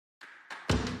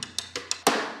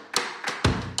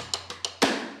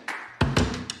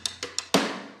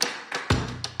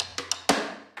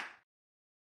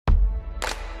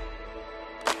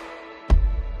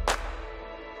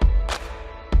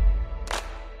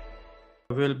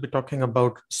We'll be talking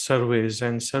about surveys,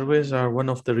 and surveys are one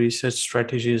of the research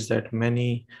strategies that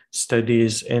many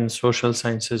studies in social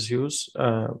sciences use.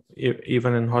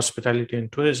 Even in hospitality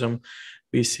and tourism,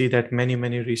 we see that many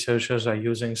researchers are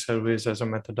using surveys as a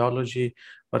methodology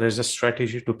or as a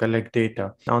strategy to collect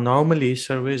data. Now, normally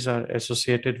surveys are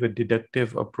associated with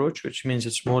deductive approach, which means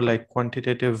it's more like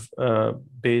quantitative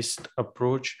based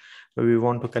approach, where we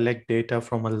want to collect data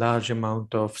from a large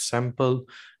amount of sample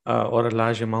or a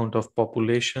large amount of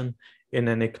population in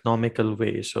an economical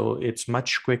way. So it's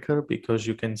much quicker because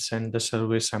you can send the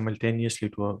survey simultaneously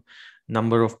to a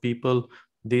number of people.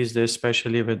 These days,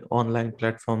 especially with online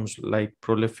platforms like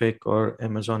Prolific or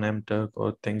Amazon MTurk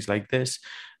or things like this,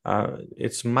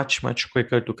 it's much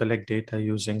quicker to collect data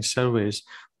using surveys.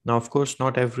 Now, of course,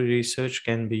 not every research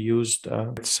can be used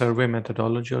with survey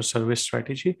methodology or survey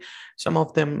strategy. Some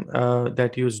of them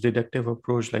that use deductive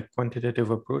approach, like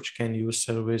quantitative approach, can use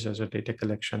surveys as a data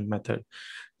collection method.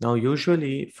 Now,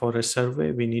 usually for a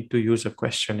survey, we need to use a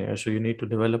questionnaire. So you need to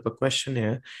develop a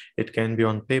questionnaire. It can be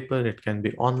on paper, it can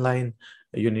be online.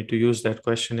 You need to use that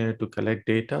questionnaire to collect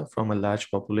data from a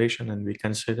large population. And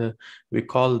we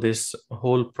call this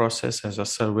whole process as a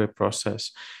survey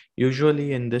process.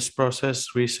 Usually in this process,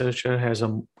 researcher has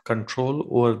a control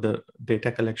over the data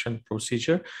collection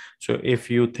procedure. So if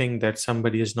you think that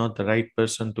somebody is not the right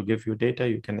person to give you data,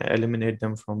 you can eliminate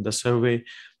them from the survey,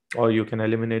 or you can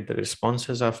eliminate the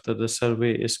responses after the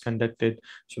survey is conducted.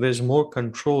 So there's more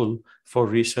control for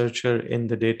researcher in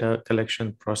the data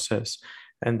collection process.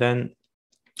 And then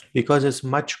because it's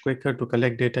much quicker to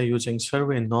collect data using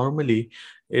survey, normally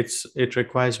it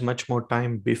requires much more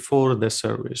time before the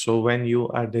survey. So when you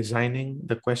are designing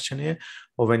the questionnaire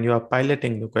or when you are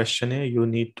piloting the questionnaire, you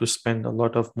need to spend a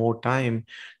lot of more time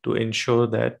to ensure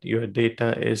that your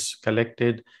data is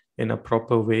collected in a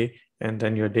proper way, and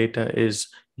then your data is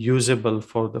usable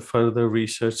for the further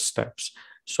research steps.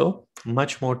 So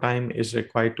much more time is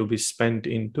required to be spent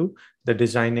into the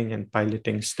designing and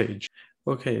piloting stage.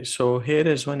 Okay, so here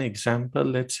is one example.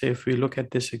 Let's say if we look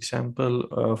at this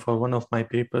example for one of my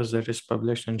papers that is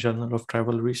published in Journal of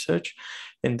Travel Research.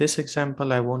 In this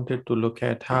example, I wanted to look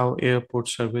at how airport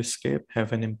servicescape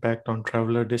have an impact on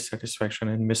traveler dissatisfaction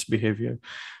and misbehavior.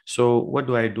 So what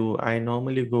do? I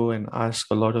normally go and ask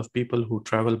a lot of people who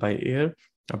travel by air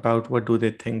about what do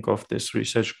they think of this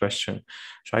research question.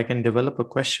 So I can develop a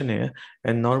questionnaire,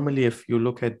 and normally if you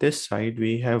look at this side,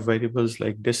 we have variables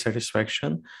like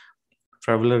dissatisfaction,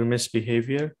 traveler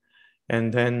misbehavior,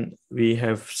 and then we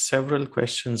have several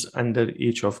questions under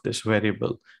each of this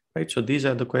variable, right? So these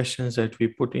are the questions that we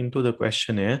put into the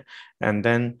questionnaire, and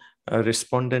then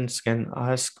respondents can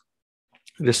answer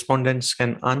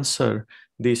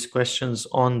these questions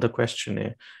on the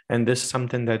questionnaire. And this is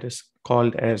something that is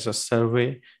called as a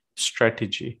survey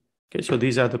strategy. Okay, so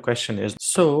these are the questionnaires.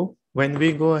 So when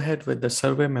we go ahead with the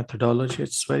survey methodology,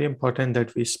 it's very important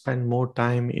that we spend more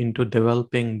time into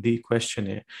developing the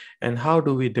questionnaire. And how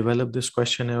do we develop this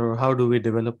questionnaire, or how do we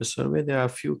develop a survey? There are a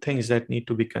few things that need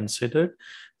to be considered.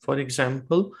 For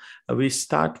example, we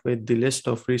start with the list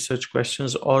of research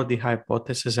questions or the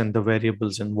hypothesis and the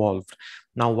variables involved.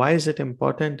 Now, why is it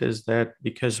important is that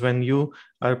because when you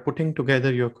are putting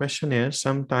together your questionnaire,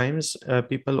 sometimes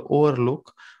people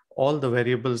overlook all the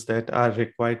variables that are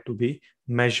required to be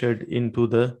measured into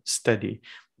the study.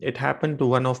 It happened to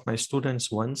one of my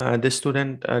students once. This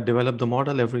student developed the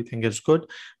model, everything is good.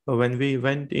 But when we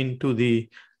went into the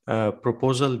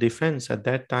proposal defense at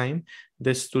that time,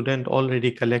 this student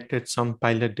already collected some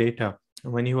pilot data.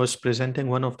 When he was presenting,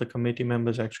 one of the committee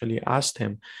members actually asked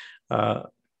him,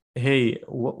 hey,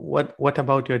 what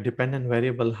about your dependent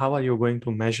variable? How are you going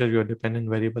to measure your dependent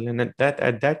variable? And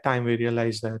at that time, we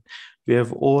realized that we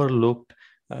have overlooked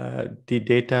the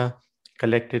data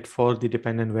collected for the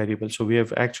dependent variable. So we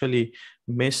have actually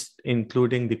missed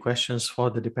including the questions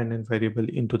for the dependent variable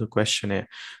into the questionnaire.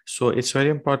 So it's very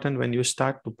important when you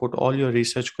start to put all your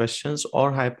research questions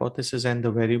or hypotheses and the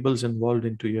variables involved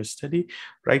into your study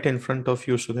right in front of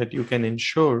you, so that you can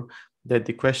ensure that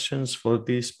the questions for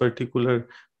these particular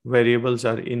variables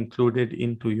are included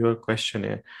into your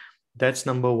questionnaire. That's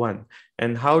number one.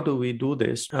 And how do we do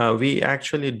this? We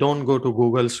actually don't go to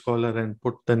Google Scholar and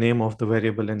put the name of the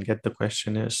variable and get the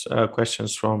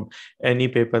questions from any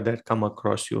paper that come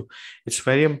across you. It's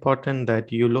very important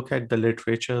that you look at the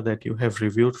literature that you have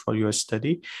reviewed for your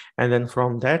study, and then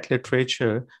from that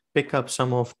literature, pick up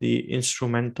some of the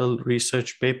instrumental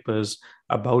research papers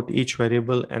about each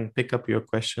variable and pick up your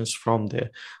questions from there.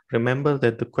 Remember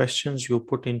that the questions you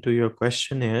put into your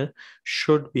questionnaire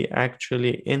should be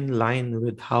actually in line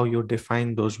with how you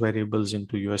define those variables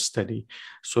into your study.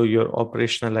 So your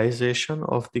operationalization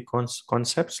of the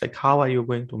concepts, like how are you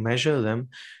going to measure them,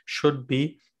 should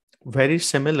be very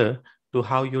similar to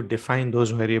how you define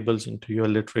those variables into your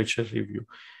literature review.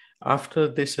 After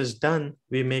this is done,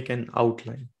 we make an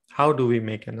outline. How do we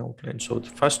make an outline? So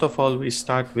first of all, we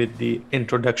start with the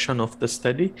introduction of the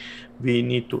study. We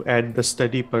need to add the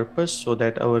study purpose so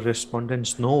that our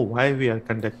respondents know why we are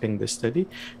conducting the study.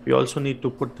 We also need to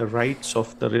put the rights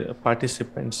of the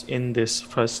participants in this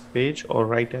first page or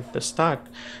right at the start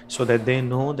so that they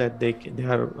know that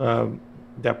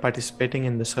they're participating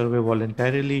in the survey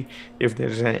voluntarily. If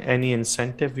there's any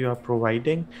incentive you are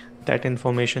providing, that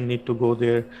information need to go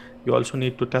there. You also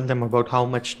need to tell them about how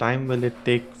much time will it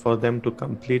take for them to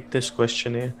complete this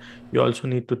questionnaire. You also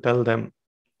need to tell them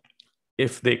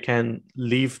if they can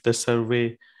leave the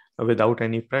survey without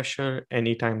any pressure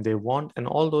anytime they want, and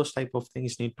all those type of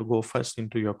things need to go first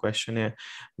into your questionnaire,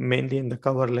 mainly in the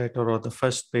cover letter or the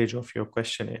first page of your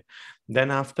questionnaire.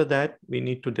 Then after that, we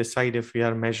need to decide if we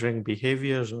are measuring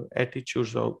behaviors or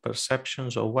attitudes or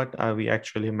perceptions, or what are we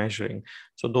actually measuring.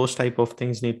 So those type of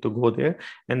things need to go there.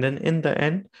 And then in the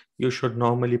end, you should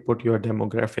normally put your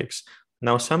demographics.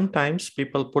 Now, sometimes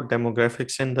people put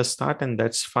demographics in the start, and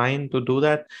that's fine to do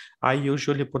that. I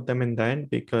usually put them in the end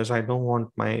because I don't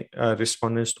want my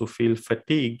respondents to feel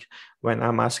fatigued when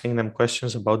I'm asking them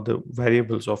questions about the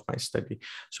variables of my study.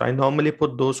 So I normally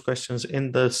put those questions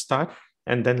in the start,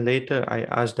 and then later I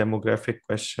ask demographic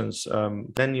questions.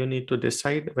 Then you need to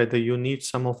decide whether you need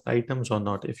some of the items or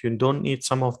not. If you don't need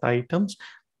some of the items,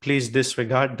 please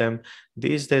disregard them.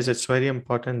 These days, it's very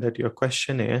important that your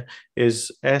questionnaire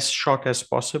is as short as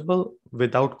possible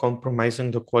without compromising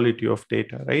the quality of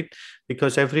data, right?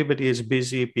 Because everybody is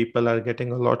busy. People are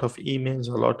getting a lot of emails,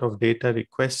 a lot of data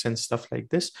requests and stuff like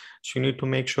this. So you need to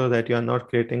make sure that you're not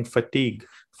creating fatigue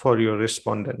for your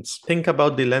respondents. Think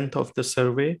about the length of the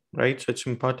survey, right? So it's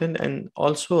important. And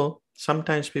also,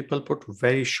 sometimes people put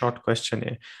very short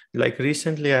questionnaire. Like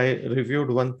recently, I reviewed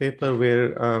one paper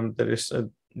where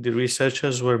the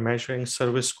researchers were measuring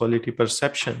service quality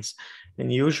perceptions.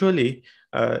 And usually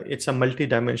it's a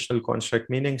multi-dimensional construct,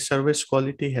 meaning service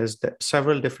quality has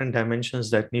several different dimensions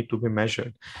that need to be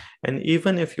measured. And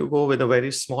even if you go with a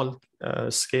very small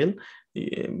scale,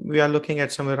 we are looking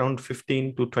at somewhere around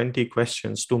 15 to 20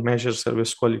 questions to measure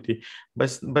service quality.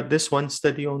 But this one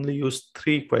study only used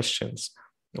 3 questions.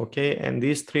 Okay, and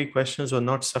these 3 questions were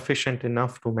not sufficient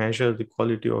enough to measure the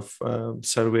quality of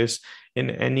service in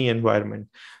any environment.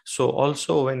 So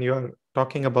also, when you are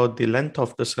talking about the length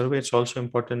of the survey, it's also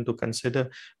important to consider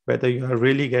whether you are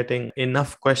really getting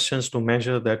enough questions to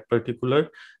measure that particular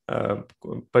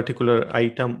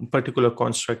item, particular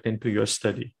construct into your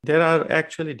study. There are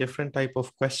actually different type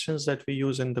of questions that we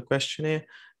use in the questionnaire.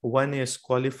 One is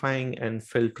qualifying and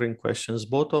filtering questions.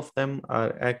 Both of them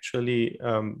are actually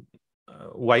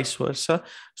vice versa.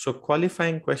 So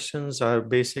qualifying questions are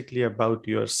basically about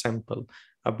your sample,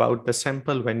 about the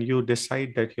sample. When you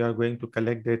decide that you are going to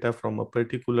collect data from a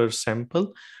particular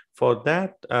sample, for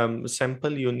that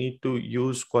sample, you need to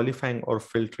use qualifying or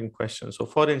filtering questions. So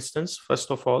for instance, first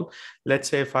of all, let's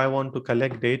say if I want to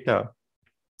collect data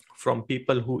from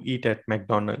people who eat at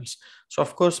McDonald's. So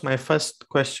of course, my first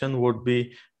question would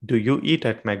be, do you eat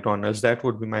at McDonald's? That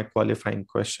would be my qualifying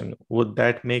question. Would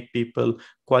that make people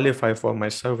qualify for my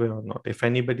survey or not? If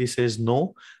anybody says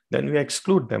no, then we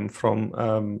exclude them from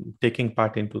taking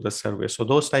part into the survey. So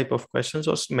those type of questions,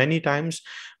 or many times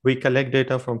we collect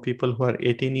data from people who are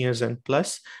 18 years and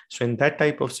plus. So in that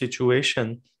type of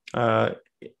situation,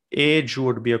 age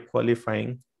would be a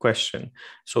qualifying question.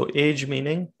 So age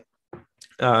meaning,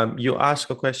 you ask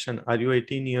a question, are you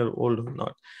 18-year-old or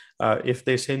not? If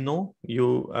they say no,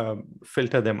 you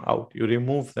filter them out, you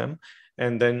remove them,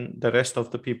 and then the rest of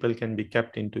the people can be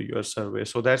kept into your survey.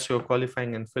 So that's your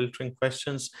qualifying and filtering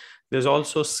questions. There's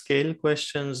also scale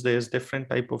questions. There's different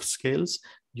type of scales.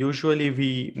 Usually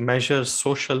we measure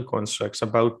social constructs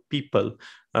about people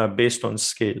based on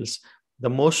scales. The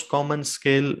most common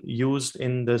scale used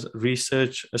in the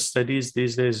research studies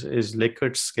these days is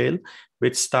Likert scale,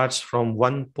 which starts from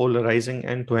one polarizing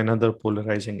end to another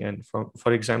polarizing end.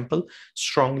 For example,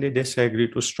 strongly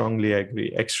disagree to strongly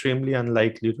agree, extremely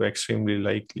unlikely to extremely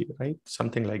likely, right?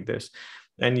 Something like this.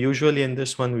 And usually in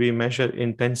this one, we measure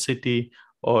intensity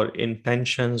or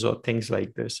intentions or things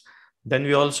like this. Then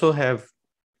we also have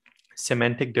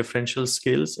semantic differential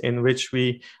scales, in which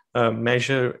we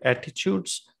measure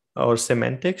attitudes or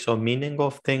semantics or meaning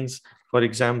of things. For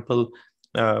example,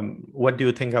 What do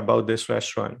you think about this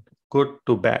restaurant? Good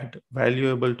to bad,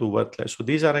 valuable to worthless. So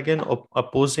these are again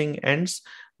opposing ends,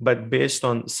 but based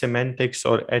on semantics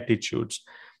or attitudes.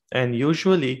 And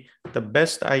usually the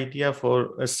best idea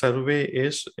for a survey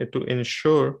is to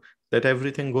ensure that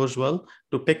everything goes well,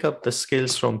 to pick up the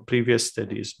skills from previous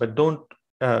studies, but don't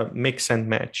mix and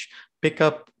match. Pick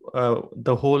up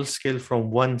the whole skill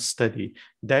from one study.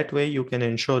 That way you can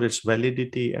ensure its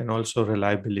validity and also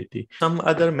reliability. Some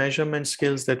other measurement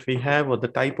skills that we have, or the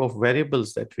type of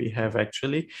variables that we have,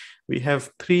 actually, we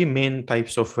have three main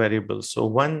types of variables. So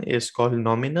one is called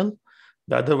nominal,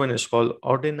 the other one is called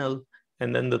ordinal,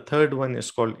 and then the third one is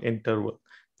called interval.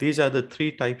 These are the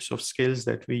three types of skills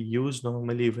that we use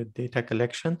normally with data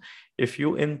collection. If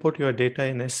you input your data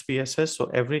in SPSS,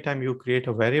 so every time you create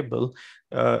a variable,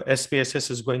 SPSS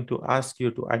is going to ask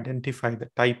you to identify the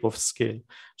type of scale.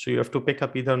 So you have to pick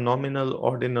up either nominal,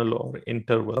 ordinal, or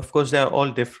interval. Of course, they are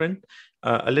all different,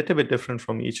 a little bit different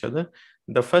from each other.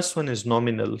 The first one is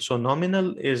nominal. So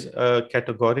nominal is a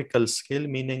categorical scale,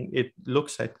 meaning it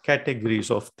looks at categories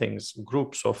of things,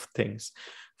 groups of things.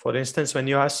 For instance, when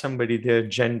you ask somebody their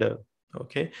gender,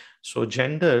 okay, so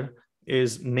gender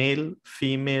is male,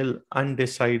 female,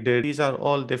 undecided. These are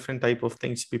all different type of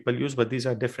things people use, but these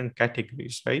are different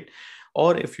categories, right?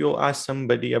 Or if you ask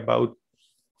somebody about,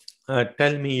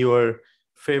 tell me your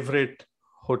favorite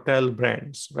hotel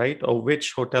brands, right? Or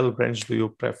which hotel brands do you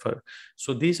prefer?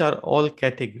 So these are all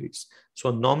categories.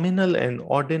 So nominal and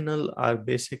ordinal are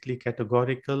basically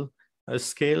categorical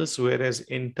scales, whereas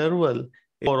interval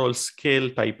overall scale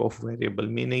type of variable,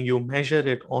 meaning you measure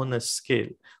it on a scale,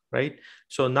 right?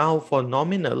 So now for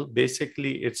nominal,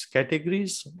 basically it's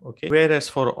categories, okay? Whereas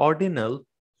for ordinal,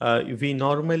 we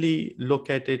normally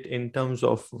look at it in terms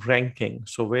of ranking.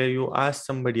 So where you ask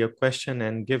somebody a question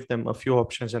and give them a few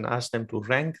options and ask them to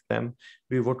rank them,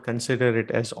 we would consider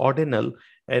it as ordinal.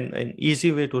 And an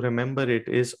easy way to remember it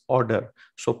is order.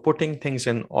 So putting things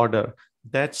in order.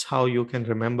 That's how you can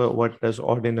remember what does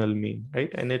ordinal mean,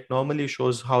 right? And it normally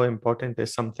shows how important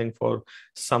is something for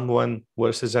someone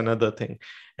versus another thing.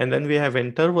 And then we have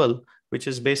interval, which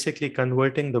is basically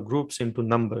converting the groups into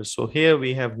numbers. So here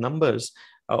we have numbers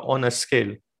on a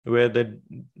scale where the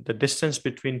distance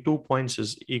between 2 points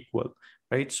is equal,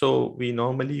 right? So we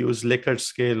normally use Likert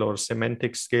scale or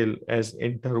semantic scale as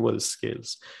interval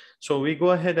scales. So we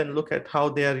go ahead and look at how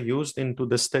they are used into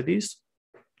the studies.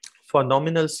 For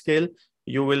nominal scale,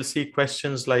 you will see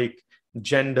questions like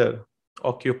gender,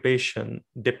 occupation,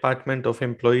 department of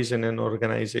employees in an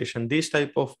organization. These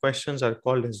type of questions are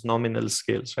called as nominal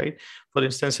scales, right? For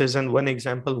instance, as in one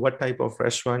example, what type of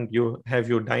restaurant you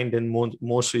dined in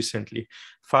most recently?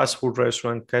 Fast food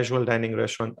restaurant, casual dining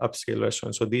restaurant, upscale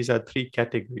restaurant. So these are three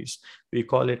categories. We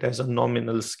call it as a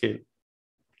nominal scale.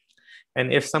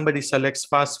 And if somebody selects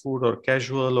fast food or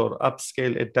casual or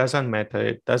upscale, it doesn't matter.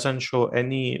 It doesn't show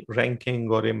any ranking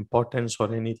or importance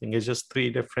or anything. It's just three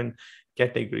different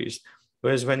categories.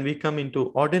 Whereas when we come into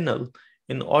ordinal,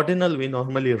 in ordinal, we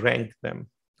normally rank them.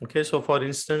 Okay, so for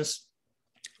instance,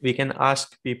 we can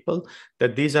ask people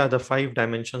that these are the 5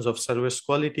 dimensions of service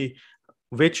quality.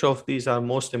 Which of these are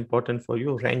most important for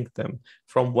you? Rank them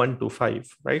from 1 to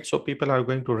 5, right? So people are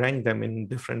going to rank them in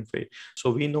different way.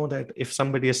 So we know that if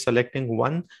somebody is selecting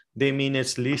 1, they mean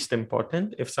it's least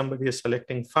important. If somebody is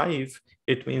selecting 5,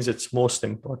 it means it's most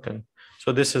important.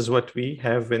 So this is what we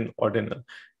have in ordinal.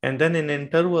 And then in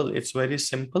interval, it's very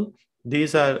simple.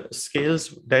 These are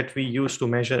scales that we use to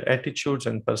measure attitudes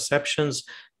and perceptions.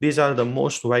 These are the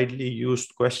most widely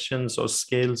used questions or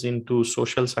scales into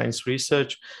social science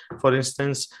research. For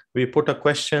instance, we put a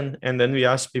question and then we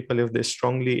ask people if they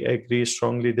strongly agree,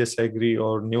 strongly disagree,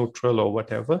 or neutral or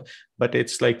whatever, but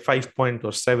it's like 5-point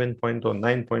or 7-point or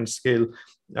 9-point scale.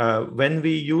 When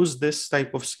we use this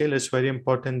type of scale, it's very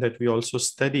important that we also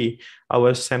study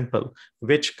our sample.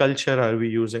 Which culture are we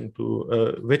using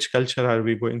to, which culture are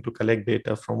we going to collect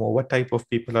data from, or what type of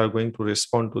people are going to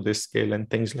respond to this scale and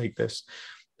things like this.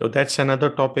 So that's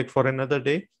another topic for another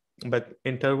day. But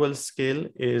interval scale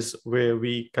is where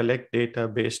we collect data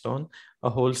based on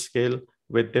a whole scale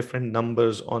with different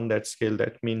numbers on that scale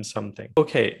that means something.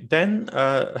 Okay, then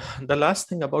the last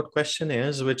thing about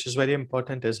questionnaires, which is very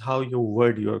important, is how you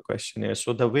word your questionnaire.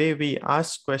 So the way we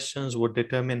ask questions would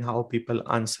determine how people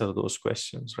answer those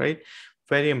questions, right?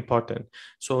 Very important.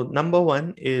 So number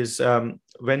one is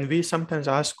when we sometimes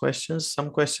ask questions,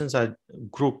 some questions are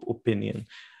group opinion.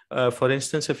 For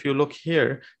instance, if you look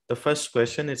here, the first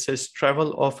question, it says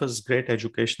travel offers great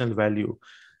educational value.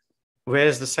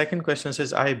 Whereas the second question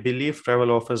says, I believe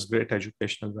travel offers great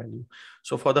educational value.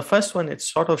 So for the first one, it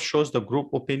sort of shows the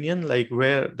group opinion, like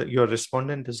where your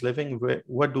respondent is living,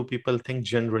 what do people think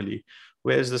generally?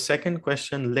 Whereas the second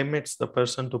question limits the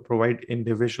person to provide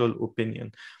individual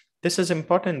opinion. This is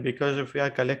important because if we are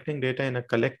collecting data in a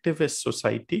collectivist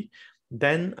society,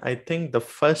 then I think the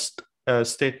first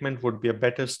statement would be a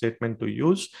better statement to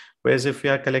use. Whereas if we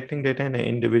are collecting data in an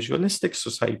individualistic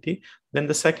society, then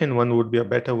the second one would be a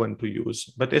better one to use.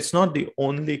 But it's not the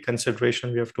only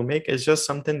consideration we have to make. It's just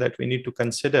something that we need to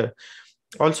consider.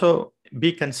 Also,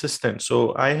 be consistent.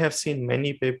 So I have seen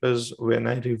many papers when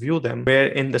I review them where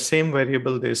in the same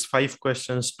variable there's 5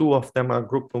 questions, 2 of them are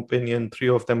group opinion, 3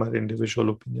 of them are individual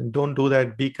opinion. Don't do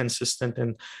that. Be consistent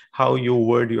in how you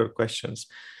word your questions.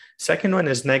 Second one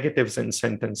is negatives in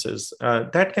sentences.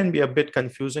 That can be a bit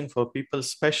confusing for people,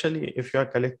 especially if you are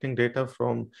collecting data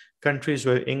from countries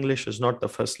where English is not the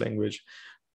first language.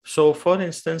 So for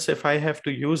instance, if I have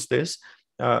to use this,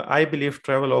 I believe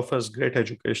travel offers great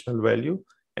educational value.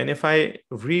 And if I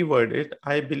reword it,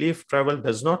 I believe travel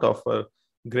does not offer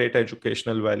great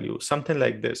educational value, something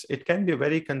like this. It can be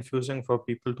very confusing for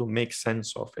people to make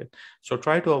sense of it. So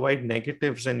try to avoid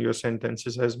negatives in your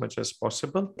sentences as much as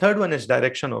possible. Third one is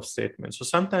direction of statements. So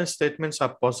sometimes statements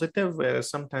are positive, whereas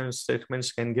sometimes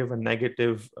statements can give a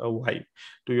negative vibe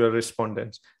to your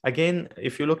respondents. Again,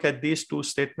 if you look at these 2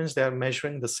 statements, they are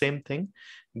measuring the same thing.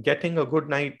 Getting a good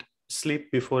night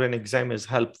sleep before an exam is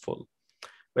helpful.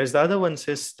 Whereas the other one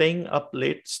says staying up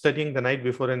late studying the night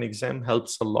before an exam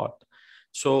helps a lot.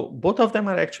 So both of them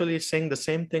are actually saying the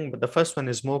same thing, but the first one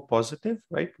is more positive,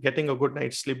 right? Getting a good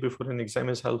night's sleep before an exam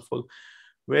is helpful.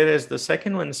 Whereas the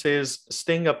second one says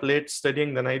staying up late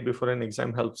studying the night before an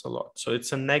exam helps a lot. So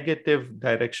it's a negative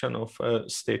direction of a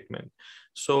statement.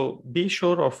 So be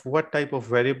sure of what type of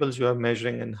variables you are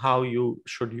measuring and how you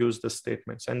should use the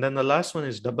statements. And then the last one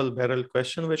is double barrel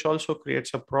question, which also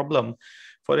creates a problem.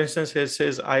 For instance, it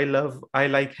says, I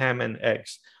like ham and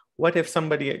eggs. What if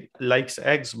somebody likes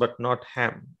eggs but not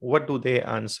ham? What do they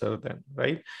answer then,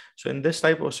 right? So in this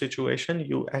type of situation,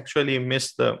 you actually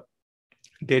miss the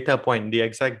data point, the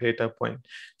exact data point.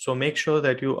 So make sure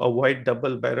that you avoid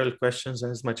double barrel questions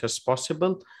as much as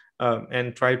possible,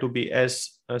 and try to be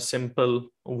as simple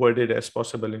worded as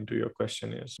possible into your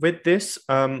questionnaires. With this,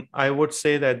 I would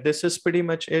say that this is pretty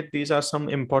much it. These are some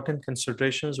important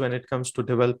considerations when it comes to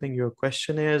developing your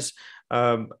questionnaires.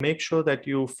 Make sure that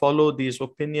you follow these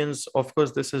opinions. Of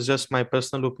course, this is just my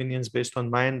personal opinions based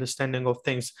on my understanding of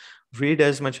things. Read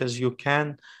as much as you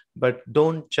can, but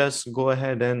don't just go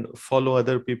ahead and follow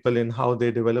other people in how they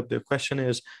develop their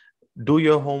questionnaires. Do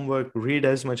your homework, read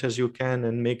as much as you can,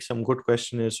 and make some good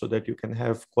questionnaires so that you can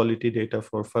have quality data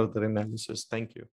for further analysis. Thank you.